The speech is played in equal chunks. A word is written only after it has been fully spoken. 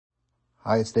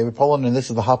Hi, it's David Poland, and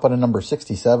this is the Hot Button number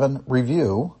 67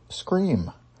 review,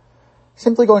 Scream.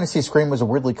 Simply going to see Scream was a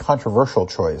weirdly controversial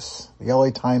choice. The LA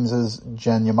Times'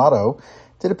 Jen Yamato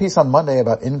did a piece on Monday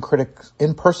about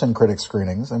in-person critic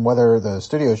screenings and whether the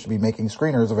studio should be making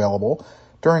screeners available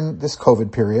during this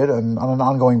COVID period and on an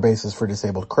ongoing basis for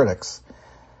disabled critics.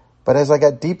 But as I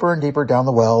got deeper and deeper down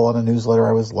the well on a newsletter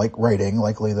I was writing,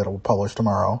 likely that it will publish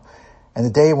tomorrow, and the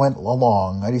day went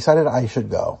along, I decided I should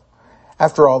go.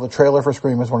 After all, the trailer for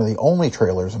Scream was one of the only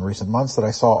trailers in recent months that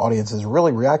I saw audiences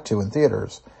really react to in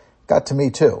theaters. Got to me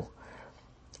too.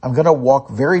 I'm going to walk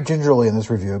very gingerly in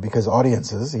this review because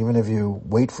audiences, even if you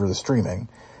wait for the streaming,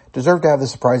 deserve to have the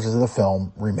surprises of the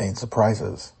film remain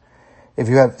surprises. If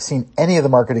you have seen any of the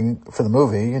marketing for the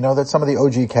movie, you know that some of the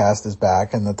OG cast is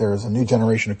back and that there's a new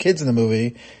generation of kids in the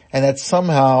movie and that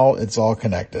somehow it's all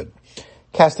connected.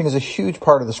 Casting is a huge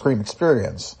part of the Scream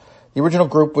experience. The original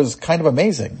group was kind of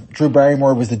amazing. Drew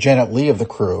Barrymore was the Janet Leigh of the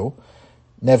crew.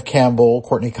 Neve Campbell,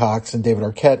 Courtney Cox, and David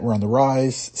Arquette were on the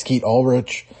rise. Skeet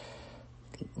Ulrich,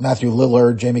 Matthew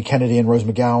Lillard, Jamie Kennedy, and Rose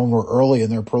McGowan were early in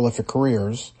their prolific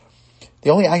careers. The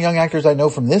only young actors I know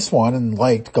from this one and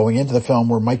liked going into the film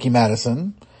were Mikey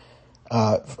Madison,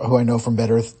 who I know from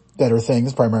Better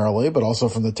Things primarily, but also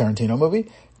from the Tarantino movie.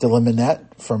 Dylan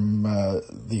Minnette from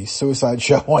the Suicide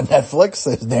Show on Netflix,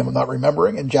 his name I'm not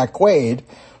remembering, and Jack Quaid,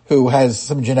 who has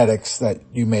some genetics that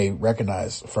you may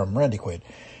recognize from Randy Quaid.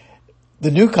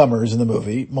 The newcomers in the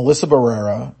movie, Melissa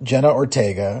Barrera, Jenna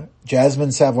Ortega,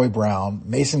 Jasmine Savoy Brown,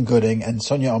 Mason Gooding, and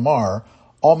Sonia Amar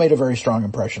all made a very strong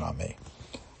impression on me.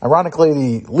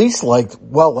 Ironically, the least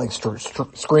well-liked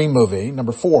Scream movie,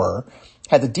 number 4,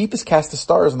 had the deepest cast of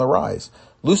stars on the rise.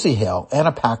 Lucy Hale,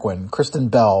 Anna Paquin, Kristen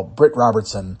Bell, Britt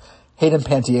Robertson, Hayden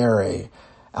Panettiere,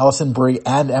 Alison Brie,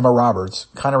 and Emma Roberts.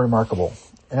 Kind of remarkable.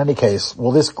 In any case,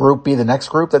 will this group be the next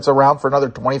group that's around for another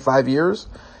 25 years?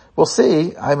 We'll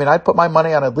see. I'd put my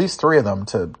money on at least 3 of them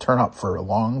to turn up for a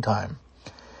long time.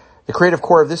 The creative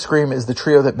core of this Scream is the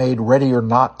trio that made Ready or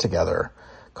Not together.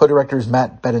 Co-directors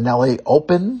Matt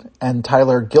Bettinelli-Olpin and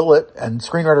Tyler Gillett and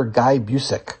screenwriter Guy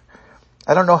Busick.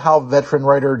 I don't know how veteran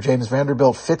writer James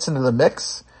Vanderbilt fits into the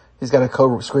mix. He's got a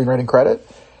co-screenwriting credit.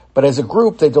 But as a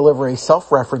group, they deliver a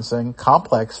self-referencing,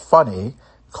 complex, funny,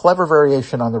 clever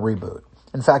variation on the reboot.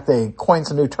 In fact, they coined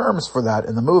some new terms for that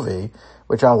in the movie,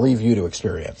 which I'll leave you to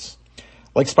experience.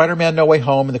 Like Spider-Man No Way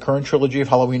Home and the current trilogy of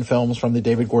Halloween films from the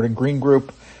David Gordon Green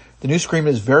Group, the new Scream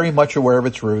is very much aware of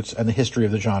its roots and the history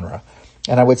of the genre.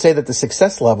 And I would say that the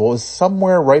success level is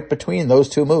somewhere right between those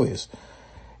two movies.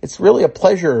 It's really a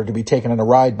pleasure to be taken on a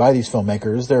ride by these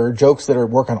filmmakers. There are jokes that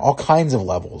work on all kinds of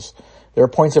levels. There are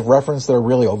points of reference that are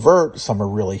really overt, some are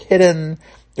really hidden,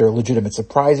 there are legitimate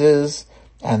surprises,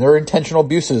 and there are intentional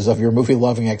abuses of your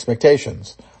movie-loving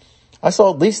expectations. I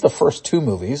saw at least the first 2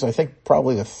 movies, I think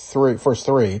probably the first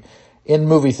 3, in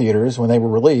movie theaters when they were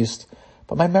released,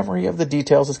 but my memory of the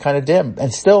details is kind of dim.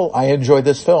 And still, I enjoyed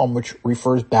this film, which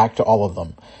refers back to all of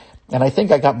them. And I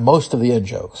think I got most of the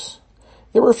in-jokes.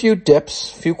 There were a few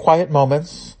dips, a few quiet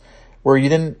moments, where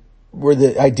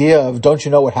the idea of don't you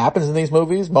know what happens in these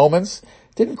movies moments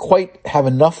didn't quite have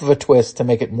enough of a twist to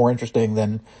make it more interesting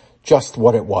than just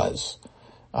what it was.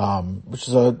 Which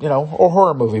is a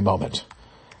horror movie moment,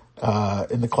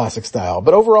 in the classic style.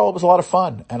 But overall, it was a lot of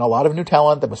fun and a lot of new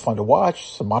talent that was fun to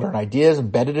watch, some modern ideas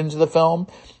embedded into the film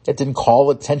that didn't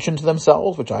call attention to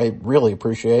themselves, which I really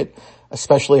appreciate,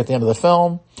 especially at the end of the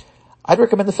film. I'd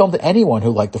recommend the film to anyone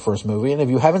who liked the first movie, and if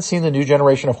you haven't seen the new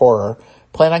generation of horror,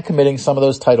 plan on committing some of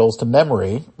those titles to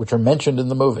memory, which are mentioned in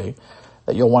the movie,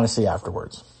 that you'll want to see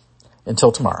afterwards.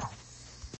 Until tomorrow.